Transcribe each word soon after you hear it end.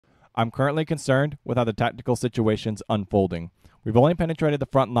I'm currently concerned with how the tactical situation's unfolding. We've only penetrated the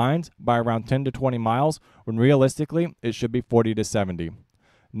front lines by around 10 to 20 miles, when realistically it should be 40 to 70.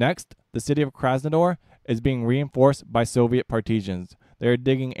 Next, the city of Krasnodar is being reinforced by Soviet partisans. They are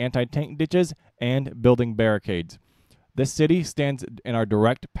digging anti-tank ditches and building barricades. This city stands in our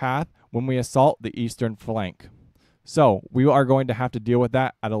direct path when we assault the eastern flank. So, we are going to have to deal with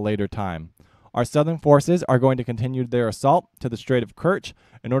that at a later time. Our southern forces are going to continue their assault to the Strait of Kerch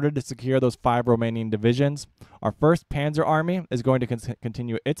in order to secure those 5 Romanian divisions. Our 1st Panzer Army is going to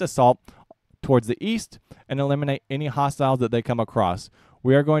continue its assault towards the east and eliminate any hostiles that they come across.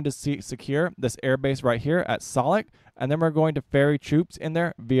 We are going to secure this airbase right here at Salik, and then we're going to ferry troops in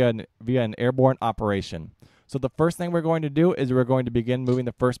there via an airborne operation. So the first thing we're going to do is we're going to begin moving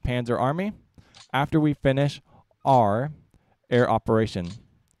the 1st Panzer Army after we finish our air operation.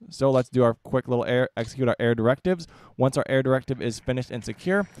 So let's do our quick little execute our air directives. Once our air directive is finished and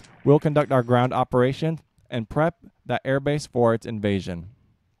secure, we'll conduct our ground operation and prep that airbase for its invasion.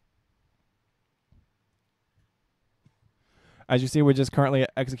 As you see, we're just currently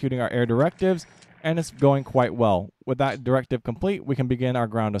executing our air directives, and it's going quite well. With that directive complete, we can begin our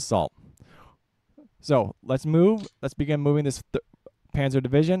ground assault. So let's begin moving this Panzer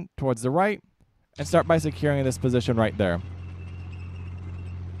division towards the right, and start by securing this position right there.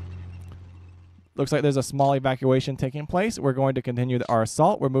 Looks like there's a small evacuation taking place. We're going to continue our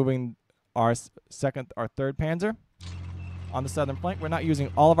assault. We're moving our 3rd Panzer on the southern flank. We're not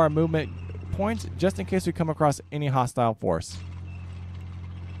using all of our movement points just in case we come across any hostile force.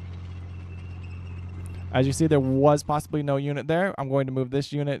 As you see, there was possibly no unit there. I'm going to move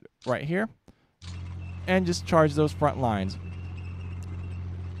this unit right here and just charge those front lines.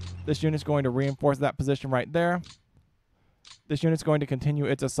 This unit's going to reinforce that position right there. This unit's going to continue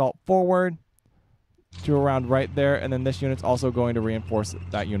its assault forward to around right there, and then this unit's also going to reinforce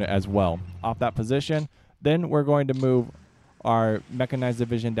that unit as well off that position. Then we're going to move our mechanized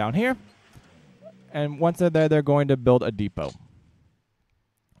division down here, and once they're there, they're going to build a depot.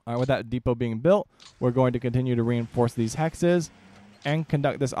 All right, with that depot being built, we're going to continue to reinforce these hexes and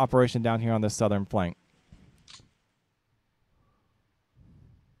conduct this operation down here on the southern flank.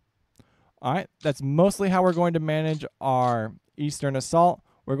 All right, that's mostly how we're going to manage our eastern assault.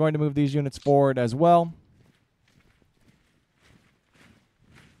 We're going to move these units forward as well.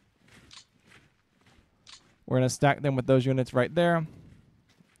 We're going to stack them with those units right there.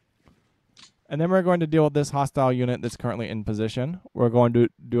 And then we're going to deal with this hostile unit that's currently in position. We're going to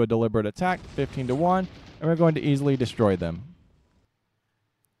do a deliberate attack, 15 to 1, and we're going to easily destroy them.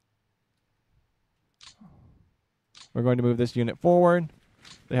 We're going to move this unit forward.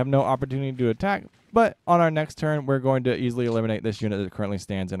 They have no opportunity to attack, but on our next turn, we're going to easily eliminate this unit that currently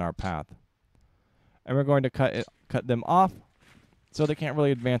stands in our path. And we're going to cut them off so they can't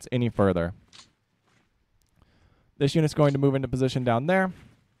really advance any further. This unit's going to move into position down there.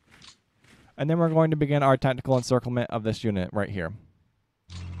 And then we're going to begin our tactical encirclement of this unit right here.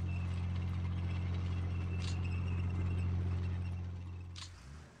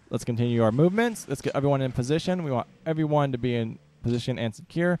 Let's continue our movements. Let's get everyone in position. We want everyone to be in position and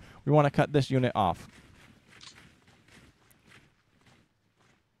secure. We want to cut this unit off.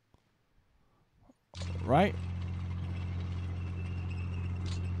 Right.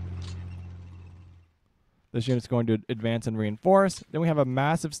 This unit's going to advance and reinforce. Then we have a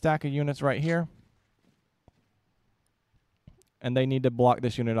massive stack of units right here. And they need to block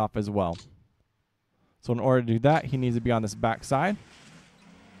this unit off as well. So in order to do that, he needs to be on this back side.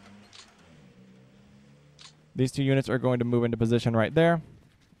 These 2 units are going to move into position right there.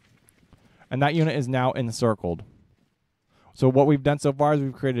 And that unit is now encircled. So what we've done so far is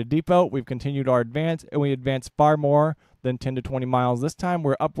we've created a depot, we've continued our advance, and we advanced far more than 10 to 20 miles. This time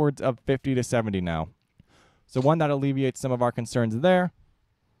we're upwards of 50 to 70 now. So one, that alleviates some of our concerns there.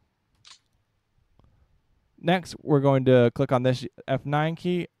 Next, we're going to click on this F9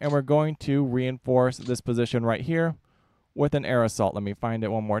 key, and we're going to reinforce this position right here with an air assault. Let me find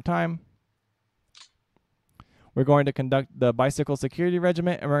it one more time. We're going to conduct the Bicycle Security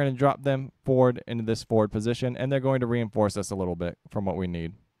Regiment, and we're going to drop them forward into this forward position, and they're going to reinforce us a little bit from what we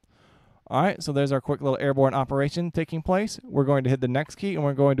need. All right, so there's our quick little airborne operation taking place. We're going to hit the next key, and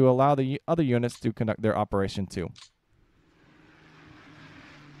we're going to allow the other units to conduct their operation too.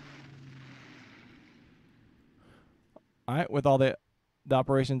 All right, with all the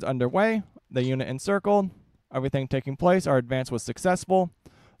operations underway, the unit encircled, everything taking place, our advance was successful.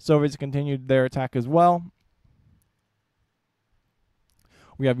 Soviets continued their attack as well.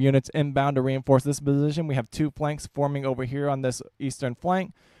 We have units inbound to reinforce this position. We have 2 flanks forming over here on this eastern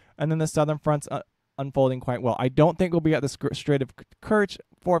flank. And then the southern front's unfolding quite well. I don't think we'll be at the Strait of Kerch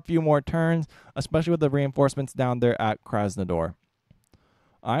for a few more turns, especially with the reinforcements down there at Krasnodar.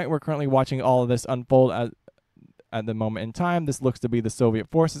 All right, we're currently watching all of this unfold at the moment in time. This looks to be the Soviet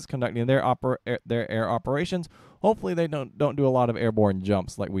forces conducting their air operations. Hopefully they don't do a lot of airborne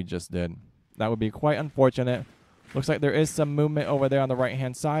jumps like we just did. That would be quite unfortunate. Looks like there is some movement over there on the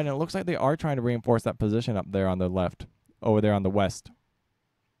right-hand side, and it looks like they are trying to reinforce that position up there on the left, over there on the west.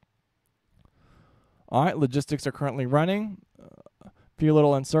 All right, logistics are currently running. A few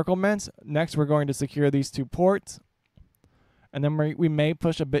little encirclements. Next, we're going to secure these 2 ports. And then we may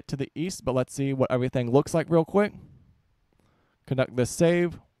push a bit to the east, but let's see what everything looks like real quick. Conduct this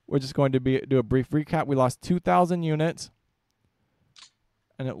save. We're just going to do a brief recap. We lost 2,000 units.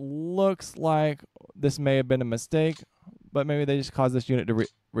 And it looks like this may have been a mistake, but maybe they just caused this unit to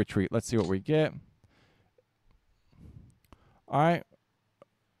retreat. Let's see what we get. All right.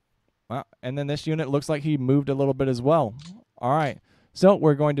 Well, and then this unit looks like he moved a little bit as well. All right. So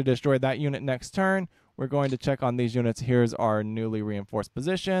we're going to destroy that unit next turn. We're going to check on these units. Here's our newly reinforced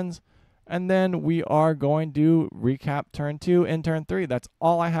positions. And then we are going to recap turn 2 and turn 3. That's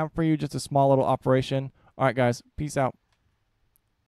all I have for you. Just a small little operation. All right, guys. Peace out.